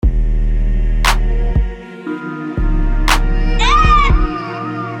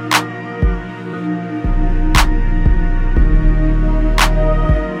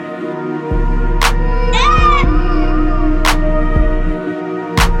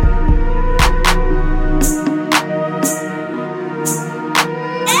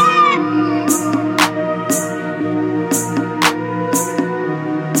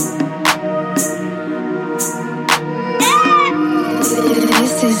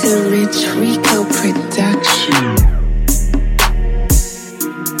It's Rico Production.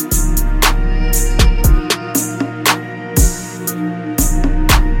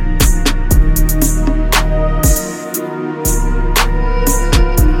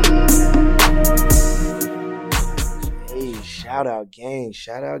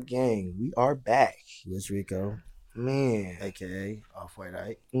 Shout out gang. We are back. It's Rico, Man. aka Off-White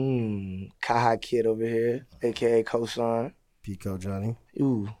Ike. Kaha Kid over here, aka Cosign. Pico Johnny.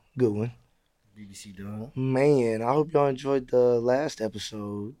 Ooh, good one. BBC Done. Man, I hope y'all enjoyed the last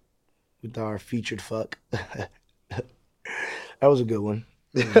episode with our featured fuck. That was a good one.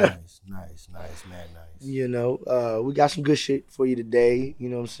 nice, mad nice. You know, we got some good shit for you today. You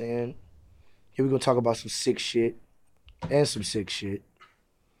know what I'm saying? Here we're going to talk about some sick shit and some sick shit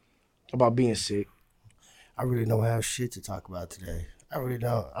about being sick. I really don't have shit to talk about today. I really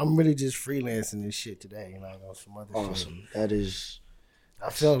don't. I'm really just freelancing this shit today, and I know some other shit. Awesome. That is. I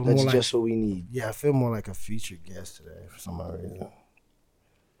feel that's more like, just what we need. Yeah, I feel more like a featured guest today for some odd reason.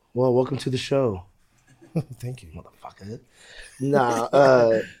 Well, welcome to the show. Thank you, motherfucker.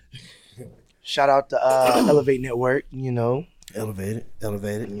 Nah, shout out to Elevate Network, you know. Elevated. You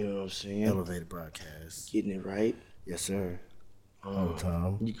know what I'm saying? Elevated broadcast. Getting it right. Yes, sir. All the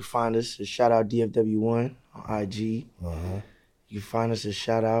time. You can find us at shout out DFW1 on IG. Uh-huh. You can find us at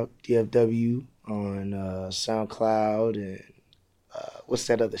shout out DFW on SoundCloud and what's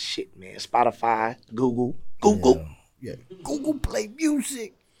that other shit, man? Spotify, Google. Yeah. Google Play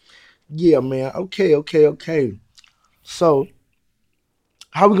Music. Yeah, man. Okay. So,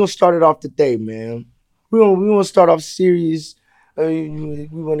 how we gonna start it off today, man? We want to start off serious. We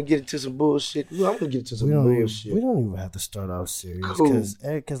want to get into some bullshit. I'm gonna get into some bullshit. We don't even have to start off serious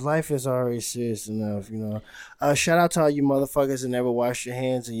because life is already serious enough, you know. Shout out to all you motherfuckers that never washed your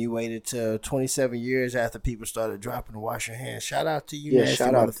hands and you waited till 27 years after people started dropping to wash your hands. Shout out to you, nasty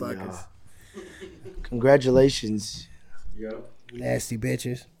motherfuckers. Congratulations, nasty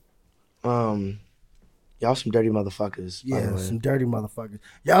bitches. Y'all some dirty motherfuckers. Yeah, some dirty motherfuckers.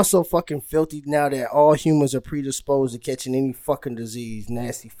 Y'all so fucking filthy now that all humans are predisposed to catching any fucking disease.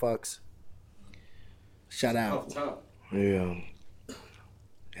 Nasty fucks. Shout out. Yeah.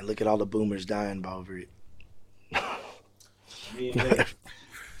 And look at all the boomers dying over it.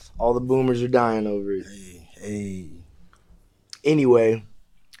 All the boomers are dying over it. Hey. Anyway,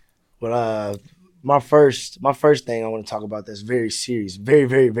 but my first thing I want to talk about that's very serious, very,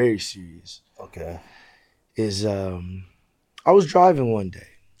 very, very serious. Okay. Is I was driving one day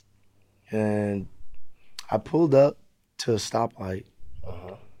and I pulled up to a stoplight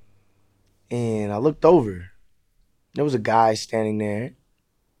and I looked over. There was a guy standing there.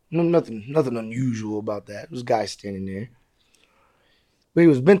 No, nothing unusual about that. There was a guy standing there. But he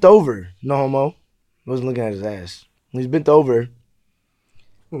was bent over, no homo. I wasn't looking at his ass. He was bent over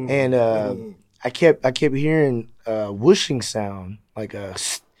and I kept hearing a whooshing sound, like a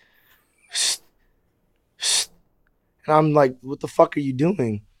and I'm like, what the fuck are you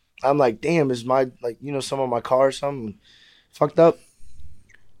doing? I'm like, damn, is my, like, you know, some of my car or something fucked up?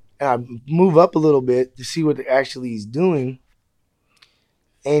 And I move up a little bit to see what actually he's doing.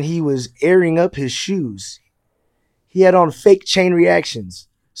 And he was airing up his shoes. He had on fake chain reactions.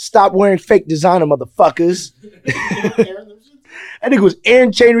 Stop wearing fake designer, motherfuckers. That nigga was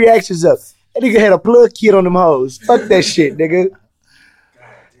airing chain reactions up. That nigga had a plug kit on them hoes. Fuck that shit, nigga.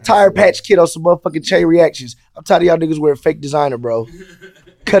 Tire patch kit on some motherfucking chain reactions. I'm tired of y'all niggas wearing fake designer, bro.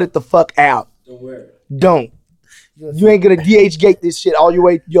 Cut it the fuck out. Don't wear it. Don't. You ain't gonna DH gate this shit all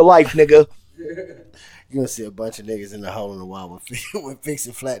your life, nigga. You're gonna see a bunch of niggas in the hole in the wall with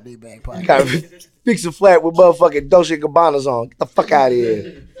fixing flat in their back pocket. You gotta fix a flat with motherfucking Dolce & Gabbanas on. Get the fuck out of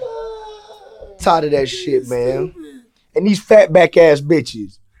here. Tired of that shit, man. And these fat back ass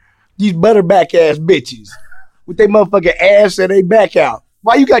bitches. These butter back ass bitches. With their motherfucking ass and they back out.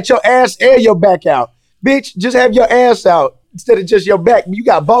 Why you got your ass and your back out? Bitch, just have your ass out instead of just your back. You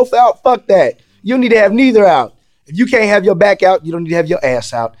got both out? Fuck that. You don't need to have neither out. If you can't have your back out, you don't need to have your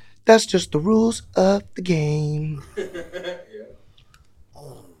ass out. That's just the rules of the game.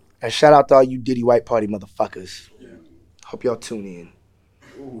 And shout out to all you Diddy White Party motherfuckers. Yeah. Hope y'all tune in.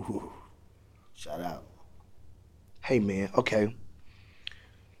 Ooh. Shout out. Hey, man. Okay.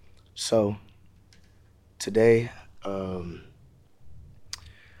 So, today, we'll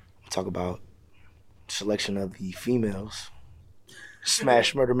talk about selection of the females.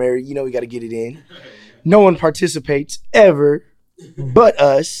 Smash, murder, marry. You know we got to get it in. No one participates ever but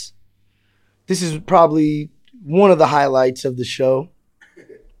us. This is probably one of the highlights of the show.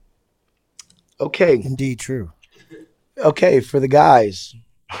 Okay. Indeed true. Okay, for the guys.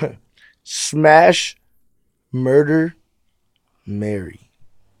 Smash, murder, marry.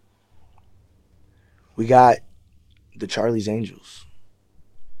 We got the Charlie's Angels.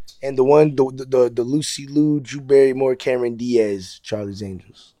 And the one, the Lucy Liu, Drew Barrymore, Cameron Diaz, Charlie's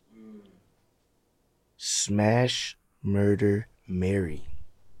Angels. Smash, murder, marry.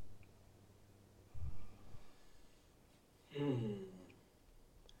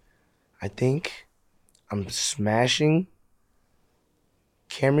 I think I'm smashing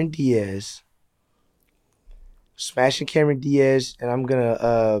Cameron Diaz. And I'm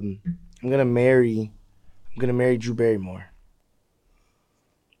gonna marry Drew Barrymore.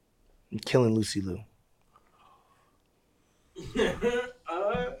 I'm killing Lucy Liu.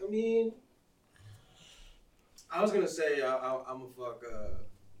 I mean, I was gonna say I'm gonna fuck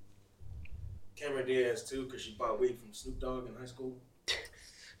Cameron Diaz too, because she bought weed from Snoop Dogg in high school.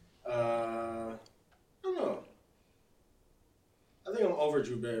 I don't know. I think I'm over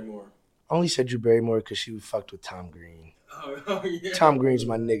Drew Barrymore. I only said Drew Barrymore because she fucked with Tom Green. Oh yeah. Tom Green's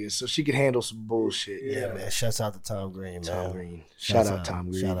my nigga, so she could handle some bullshit. Yeah, man. Shouts out to Tom Green, man. Tom Green. Shout out Tom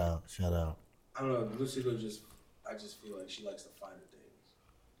Green. Shout out. I don't know. Lucy Liu I just feel like she likes the finer things.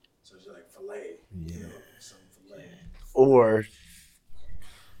 So she's like filet. Yeah. You know, some filet. Or,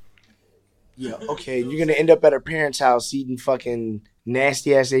 yeah, okay, you're gonna end up at her parents' house eating fucking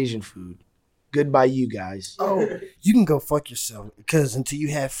nasty ass Asian food. Goodbye, you guys. Oh, you can go fuck yourself. Because until you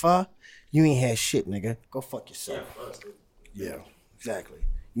had pho, you ain't had shit, nigga. Go fuck yourself. Yeah, first. Yeah, exactly.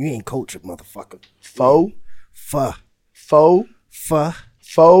 You ain't cultured, motherfucker. Pho? Pho. Pho? Pho.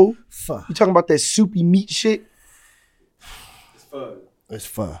 Pho? Pho. You talking about that soupy meat shit? It's fun. It's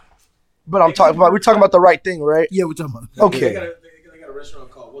pho. But we're talking about the right thing, right? Yeah, we're talking about They Okay. got a restaurant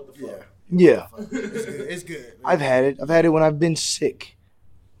called What the Fuck. Yeah. It's good. It's good. I've had it. I've had it when I've been sick.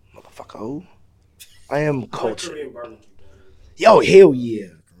 Motherfucker. I am I like cultured. Korean barbecue. Yo, hell yeah.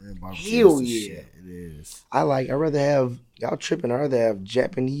 Korean barbecue Hell is the yeah. shit. It is. I'd rather have, y'all tripping, I'd rather have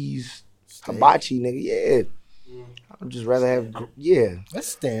Japanese hibachi, nigga. Yeah. I'd just rather have, yeah. That's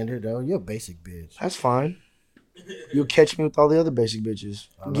standard, though. You're a basic bitch. That's fine. You'll catch me with all the other basic bitches.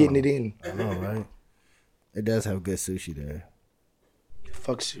 Getting it in. I know, right? It does have good sushi there.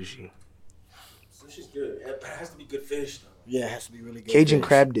 Fuck sushi. Sushi's good. It has to be good fish, though. Yeah, it has to be really good. Cajun fish.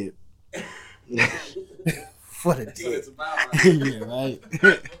 crab dip. What a That's what it's dick. about. Right? Yeah,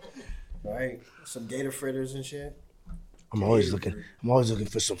 right? Right? Some gator fritters and shit. I'm always looking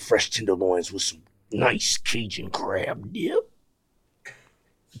for some fresh tenderloins with some nice Cajun crab dip.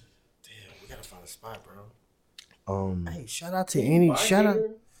 Damn, we gotta find a spot, bro. Hey, Shout out to any. Shout out.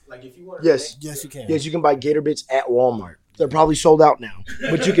 Like if you want. Yes. Yes, you can. Yes, you can buy gator bits at Walmart. They're probably sold out now,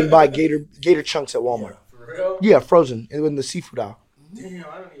 but you can buy gator chunks at Walmart. For real? Yeah, frozen in the seafood aisle. Damn,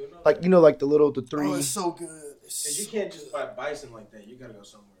 I don't even know. Like, you know, like the three. Oh, it's so good. And you can't just buy bison like that. You gotta go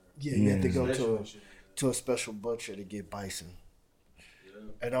somewhere. Yeah, you have to go Special to and shit. to a special butcher to get bison.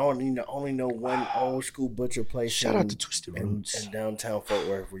 And I only know one old school butcher place. Shout out to Twisted in Roots. downtown Fort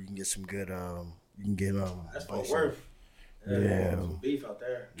Worth where you can get some good That's Fort bison. Worth. Yeah. Some beef out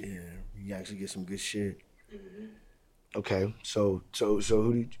there. Yeah, you can actually get some good shit. Okay, so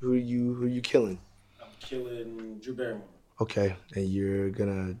who you killing? I'm killing Drew Barrymore. Okay, and you're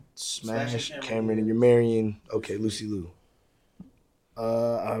gonna smash Smashing Cameron, and you're marrying Lucy Liu.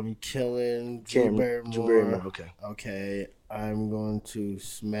 I'm killing Drew Drew Barrymore. Okay. Okay, I'm going to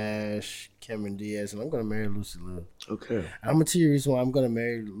smash Cameron Diaz, and I'm going to marry Lucy Liu. Okay. I'm going to tell you the reason why I'm going to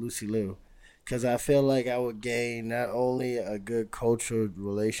marry Lucy Liu. Because I feel like I would gain not only a good cultural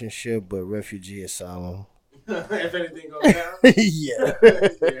relationship, but refugee asylum. If anything goes down. Yeah.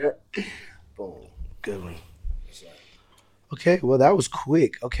 Yeah. Boom. Good one. Okay, well that was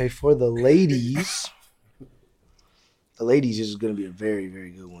quick. Okay, for the ladies, this is gonna be a very,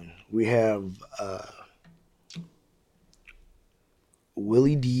 very good one. We have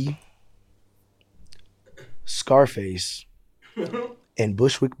Willie D, Scarface, and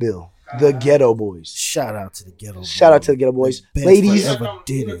Bushwick Bill, the Ghetto Boys. Shout out to the Ghetto Boys. Shout out to the Ghetto Boys, best ladies. forever.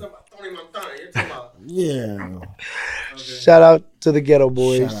 Did it. You're talking about Tony Montana. You're talking about. Yeah. Shout out to the Ghetto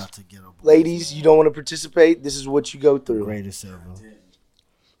Boys. Shout out to Ghetto Boys. Ladies, you don't want to participate. This is what you go through. Greatest ever.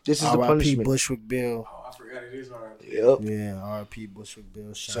 This is the R.I.P. punishment. Bushwick Bill. Oh, I forgot it is R.I.P. Yep. Yeah, R.I.P. Bushwick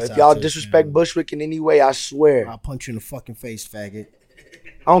Bill. So Shouts if out y'all to the disrespect family. Bushwick in any way, I swear, I'll punch you in the fucking face, faggot.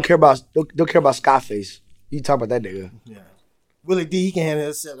 I don't care about Scarface. You talk about that nigga. Yeah. Willie D, he can handle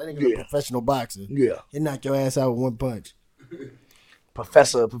himself. That nigga's Yeah. a professional boxer. Yeah. He knock your ass out with one punch.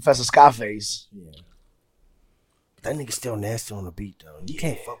 Professor Scarface. Yeah. That nigga still nasty on the beat though. You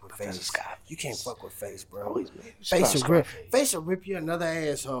can't fuck with Professor face. Scarface. You can't fuck with face, bro. Always, man. Face will rip you another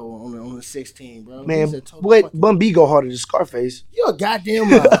asshole on the 16, bro. Man, He's a total what fucking- Bun B go harder than Scarface? You a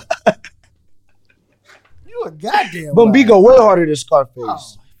goddamn lie. You a goddamn Bun B lie. go way harder than Scarface.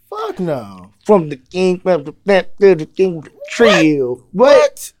 Oh, Fuck no. From the king, from the king trio.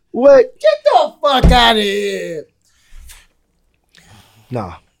 What? What? Get the fuck out of here.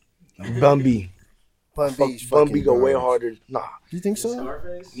 Nah. Bun B. Bun B go way harder. Nah. You think so?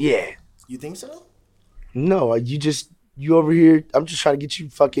 Scarface? Yeah. You think so? No, you over here. I'm just trying to get you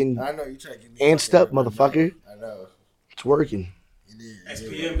fucking I know you trying to get me amped up, motherfucker. I know. It's working. It is.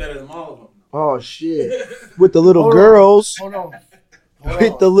 SPM better than all of them. Oh shit. With the little Hold on. girls. Hold on.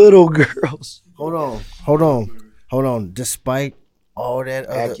 With the little girls. Hold on. Despite all that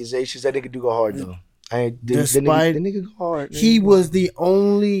other, Accusations, that nigga do go hard though. I ain't the Despite- nigga go hard. he was the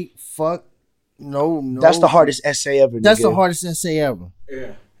only fuck. No. That's the hardest essay ever. That's nigga. the hardest essay ever.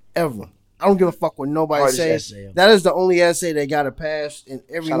 Yeah. Ever. I don't give a fuck what nobody Hardest say. essay ever. That is the only essay that got to pass in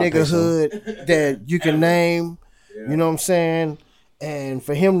every Shout out nigga Peso. hood that you can name. Yeah. You know what I'm saying? And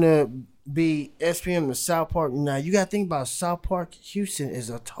for him to be SPM to South Park, now you got to think about South Park. Houston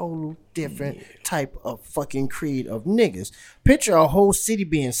is a total different type of fucking creed of niggas. Picture a whole city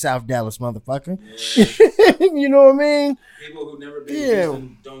being South Dallas, motherfucker. You know what I mean? People who never been Yeah. to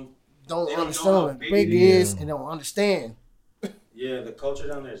Houston don't Don't They don't understand know how what big big it is and don't understand. Yeah, the culture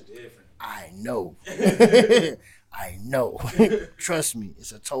down there is different. I know. I know. Trust me,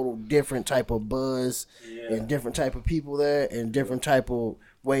 it's a total different type of buzz Yeah. and different type of people there and different type of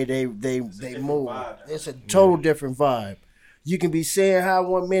way they different move. vibe. It's a total different vibe. You can be saying hi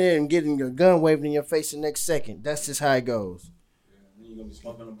 1 minute and getting your gun waved in your face the next second. That's just how it goes. Then you're gonna be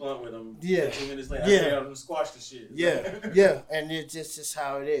smoking a blunt with them. Yeah. 15 minutes later, Yeah. I figured out them squash the shit. Yeah, and it's just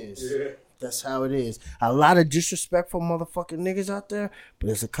how it is. Yeah. That's how it is. A lot of disrespectful motherfucking niggas out there, but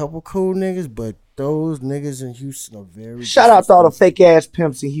there's a couple cool niggas, but those niggas in Houston are very Shout out to all the fake ass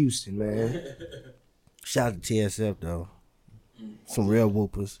pimps in Houston, man. Shout out to TSF though. Some real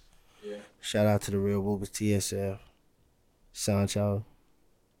whoopers. Yeah. Shout out to the real whoopers, TSF. Sancho.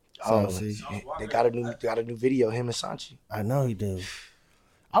 Oh, Saucy. they got a new video, him and Sanchi. I know he do.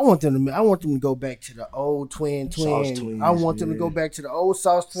 I want them to go back to the old twin. Sauce Twins, I want them to yeah. go back to the old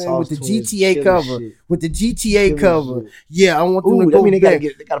Sauce Twin Sauce with the Twins, GTA killer cover. shit. With the GTA Killer cover. shit. Yeah, I want them Ooh, to that go mean they back.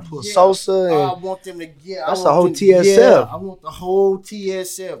 gotta pull Yeah. Sosa I and want them to That's the whole TSF. I want the whole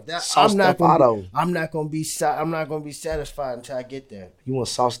TSF. That Sauce I'm not Stefano. gonna be satisfied until I get there. You want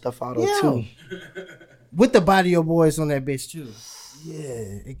Sauce Stefano Yeah. too. With the Body of Boys on that bitch too. Yeah,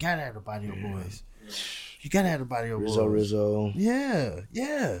 it gotta have the Body of Boys. You gotta have the Body of Boys. Rizzo, Yeah.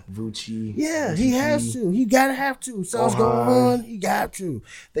 Vucci. Yeah, he has to. He gotta have to. Sauce going on. He got to.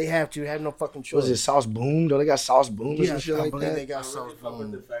 They have to. Have no fucking choice. Was it Sauce Boom? Don't they got Sauce Boom or Yeah, some shit I like believe that? they got I Sauce really fuck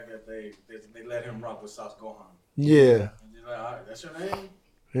with the Boom. fact that they let him rock with Sauce Gohan. Yeah, And you're like, all right, that's your name?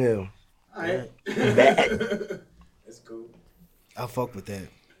 yeah. All right. Bad. It's cool. I fuck with that.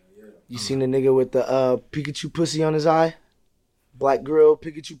 You seen the nigga with the Pikachu pussy on his eye? Black girl,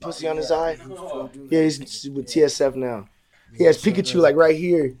 Pikachu pussy on his eye? Yeah, he's with TSF now. He has Pikachu like right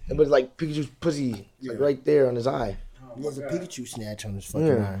here, but like Pikachu's pussy like right there on his eye. He has a Pikachu snatch on his fucking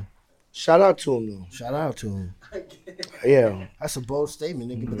Yeah. eye. Shout out to him though. Shout out to him. Yeah. That's a bold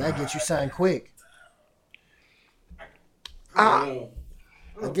statement, nigga, but that gets you signed quick. Ah.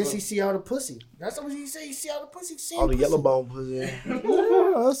 I guess he see all the pussy. That's what he say. He see all the pussy. See All the pussy. yellow bone pussy.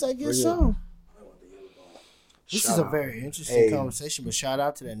 Yeah, I guess so. This is a Shout- very interesting Hey. conversation, but shout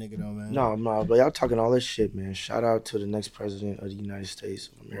out to that nigga though, man. No, but y'all talking all this shit, man. Shout out to the next president of the United States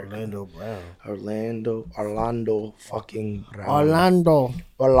of America. Orlando fucking Brown.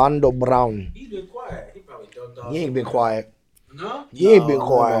 Orlando Brown. He's been quiet. He probably dozed off. He ain't been quiet. No? He ain't been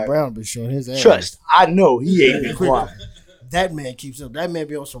Orlando quiet. Brown been showing his ass. Trust, I know he ain't been quiet. That man keeps up. That man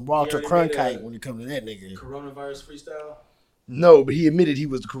be on some Walter He already made Cronkite a- when it comes to that nigga. Coronavirus freestyle? No, but he admitted he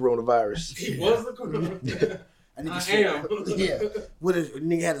was the coronavirus. He was the coronavirus. I need to I see- am. Yeah. With a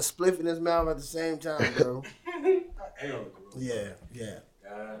nigga had a spliff in his mouth at the same time, bro. I am the coronavirus. Yeah.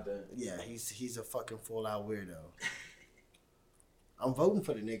 God damn. Yeah, he's a fucking full out weirdo. I'm voting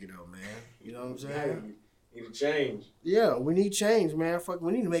for the nigga though, man. You know what I'm saying? Need to change. Yeah, we need change, man. Fuck,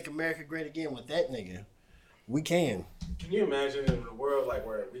 we need to make America great again with that nigga. We can. Can you imagine in a world like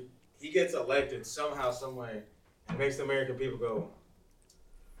where he gets elected somehow, some way, and makes the American people go,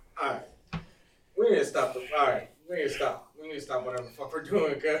 all right, we need to stop we need to stop whatever the fuck we're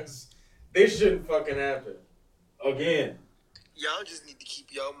doing, because this shouldn't fucking happen. Again. Y'all just need to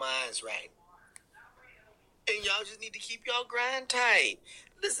keep your minds right. And y'all just need to keep y'all grind tight.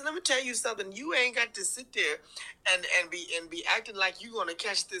 Listen, let me tell you something. You ain't got to sit there and be acting like you gonna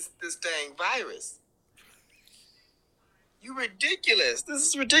catch this dang virus. You ridiculous. This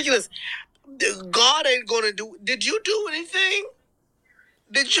is ridiculous. God ain't gonna do. Did you do anything?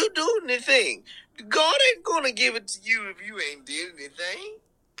 Did you do anything? God ain't gonna give it to you if you ain't did anything.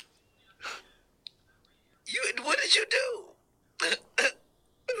 did you do?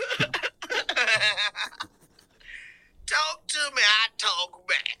 Talk to me, I talk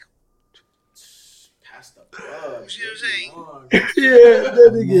back. Pass the plug. See what I'm saying? Yeah,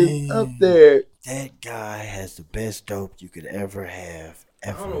 that nigga is up there. That guy has the best dope you could ever have.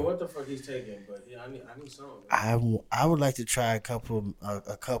 I don't know what the fuck he's taking, but yeah, I need some. I would like to try a couple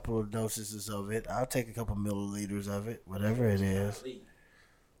of doses of it. I'll take a couple milliliters of it, whatever it is.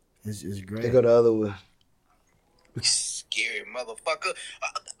 It's great. They go the other way. Scary motherfucker.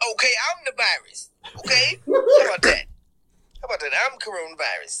 Okay, I'm the virus. Okay? How about that? I'm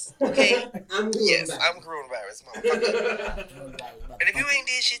coronavirus. Okay? I'm coronavirus, motherfucker. And if you ain't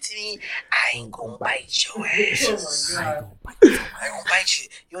did shit to me, I ain't gonna bite your ass. I ain't gonna bite you.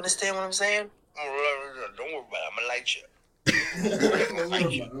 You understand what I'm saying? Don't worry about it. I'm gonna like you.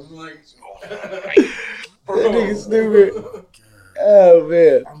 That nigga stupid. Oh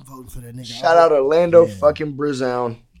man. I'm voting for that nigga. Shout out Orlando fucking Brizown.